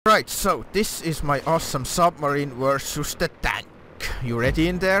Right, so this is my awesome submarine versus the tank. You ready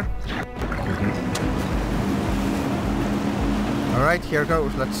in there? Alright, here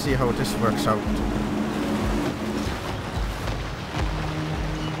goes. Let's see how this works out.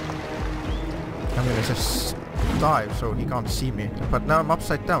 I'm gonna just dive so he can't see me. But now I'm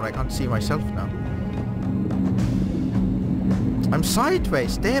upside down, I can't see myself now. I'm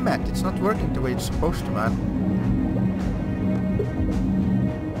sideways, damn it! It's not working the way it's supposed to, man.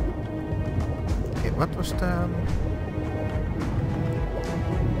 Okay, what was the...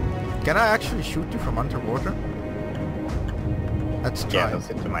 Can I actually shoot you from underwater? Let's try. Yeah, he'll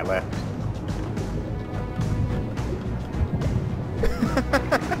sit to my left.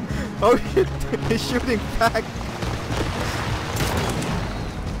 Oh shit, he's shooting back!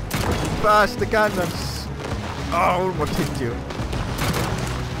 Fast, the cannons! Oh, almost hit you.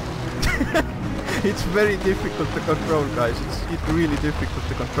 It's very difficult to control, guys. It's really difficult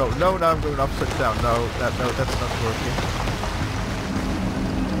to control. No, now I'm going upside down. No, that's not working.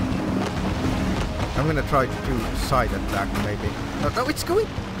 I'm gonna try to do side attack, maybe. No, it's going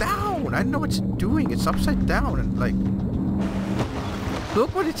down! I don't know what it's doing. It's upside down and like...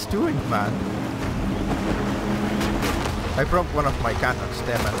 Look what it's doing, man. I broke one of my cannons,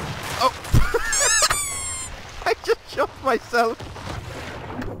 damn it. Oh! I just shot myself!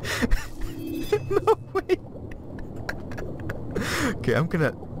 No way! Okay, I'm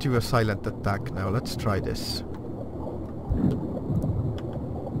gonna do a silent attack now. Let's try this.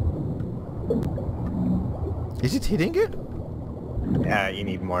 Is it hitting you? Yeah, you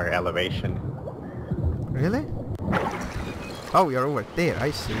need more elevation. Really? Oh, you're over there,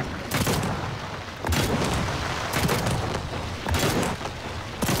 I see.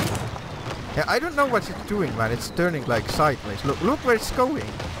 Yeah, I don't know what it's doing, man. It's turning like sideways. Look where it's going.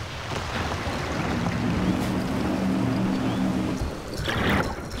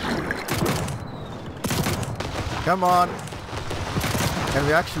 Come on. Can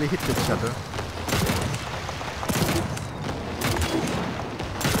we actually hit each other?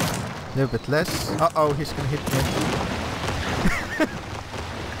 A little bit less. Uh-oh, he's gonna hit me.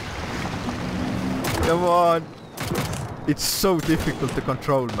 Come on. It's so difficult to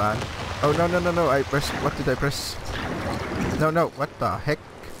control, man. Oh, no. I pressed... What did I press? No. What the heck?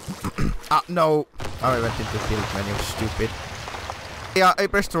 Ah, no. Oh, I went into field menu. Stupid. Yeah, I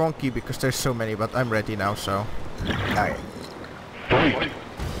pressed the wrong key because there's so many, but I'm ready now, so... Alright.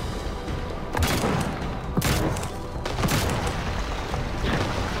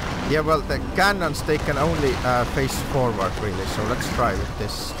 Yeah, well, the cannons, they can only face forward, really, so let's try with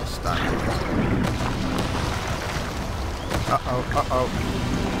this time. Uh-oh.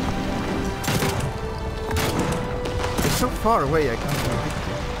 It's so far away, I can't even hit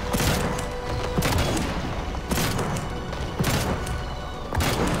you.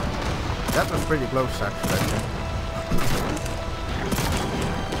 That was pretty close, actually, I think.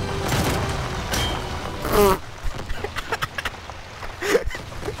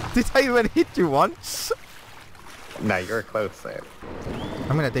 Did I even hit you once? No, you're close there.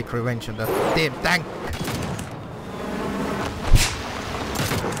 I'm gonna take revenge on that damn tank.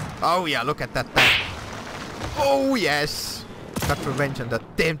 Oh yeah, look at that tank. Oh yes! Got revenge on that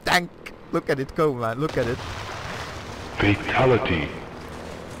damn tank. Look at it go, man. Look at it. Fatality.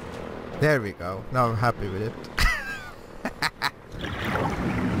 There we go. Now I'm happy with it.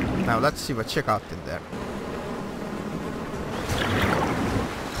 Now let's see what you got in there.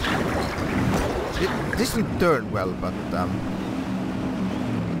 It doesn't turn well, but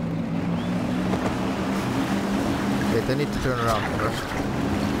wait, I need to turn around first.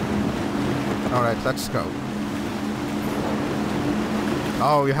 Alright, let's go.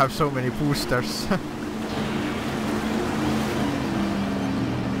 Oh, you have so many boosters.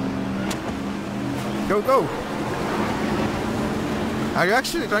 Go! Are you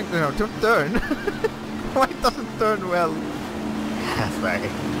actually trying to... No, don't turn. Why it doesn't turn well? Sorry.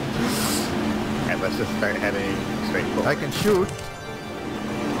 And let's just start heading straight forward. I can shoot.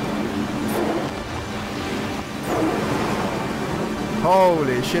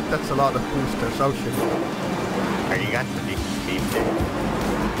 Holy shit, that's a lot of boosters. Oh shit. Are you got the decent speed there?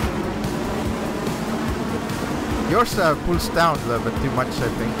 Yours pulls down a little bit too much, I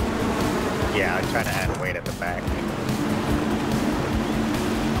think. Yeah, I'm trying to add weight at the back.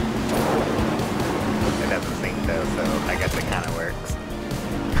 It doesn't sink though, so I guess it kind of works.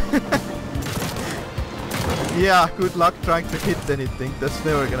 Yeah, good luck trying to hit anything. That's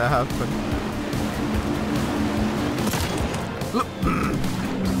never gonna happen.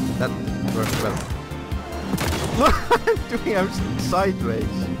 That worked well. Look what I'm doing, I'm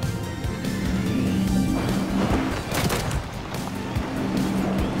sideways.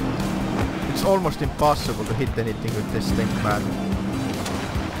 It's almost impossible to hit anything with this thing, man.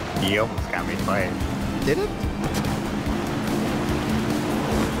 You almost got me twice. Did it?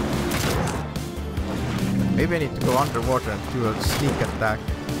 Maybe I need to go underwater and do a sneak attack.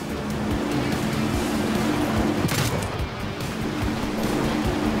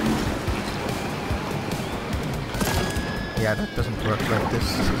 Yeah, that doesn't work like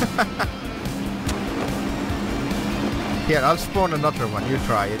this. Here, I'll spawn another one. You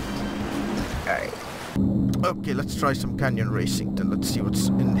try it. Alright. Okay, let's try some canyon racing then. Let's see what's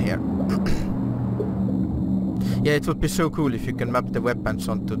in here. Yeah, it would be so cool if you can map the weapons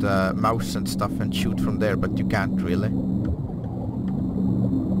onto the mouse and stuff and shoot from there, but you can't really.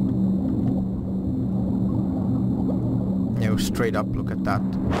 No, straight up, look at that.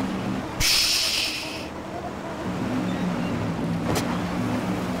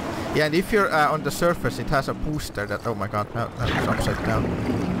 Yeah, and if you're on the surface, it has a booster that... Oh my god, no, that's upside down.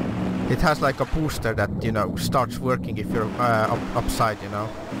 It has like a booster that, you know, starts working if you're upside, you know.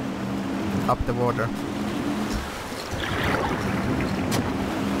 Up the water.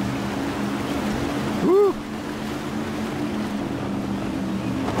 Woo!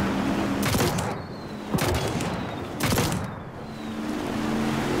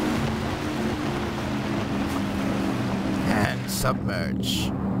 And submerge.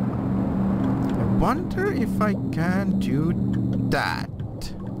 I wonder if I can do that.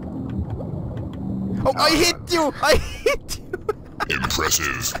 Oh, I hit you! I hit you!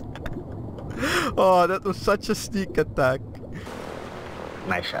 Impressive. Oh, that was such a sneak attack.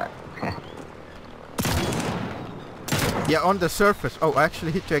 Nice shot. Yeah, on the surface. Oh, I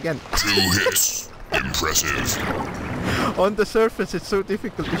actually hit you again. 2 hits. Impressive. On the surface, it's so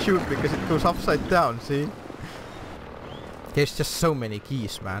difficult to shoot because it goes upside down, see? There's just so many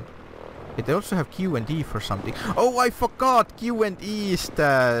keys, man. They also have Q and E for something. Oh, I forgot! Q and E is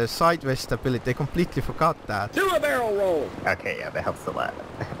the sideways stability. I completely forgot that. Do a barrel roll! Okay, yeah, that helps a lot.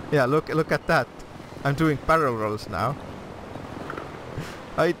 Yeah, look at that. I'm doing barrel rolls now.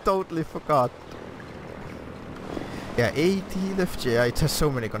 I totally forgot. Yeah, A, D, left, yeah, it has so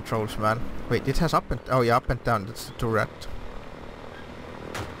many controls, man. Wait, it has up and... Oh yeah, up and down, that's the turret.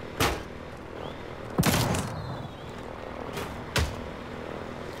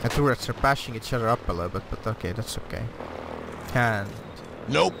 The turrets are bashing each other up a little bit, but okay, that's okay. And...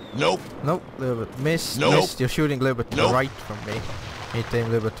 Nope. Nope, a little bit missed, Nope. missed. You're shooting a little bit to the Nope. right from me. Need to aim a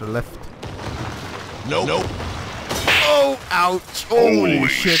little bit to the left. Nope. Oh, ouch! Holy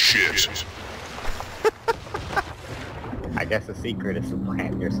shit! I guess the secret is to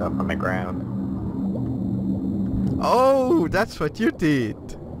plant yourself on the ground. Oh, that's what you did.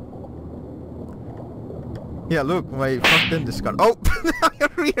 Yeah, look, my front end is gone. Oh, your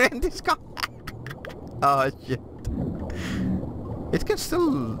rear end is gone. Oh shit! It can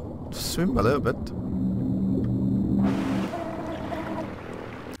still swim a little bit.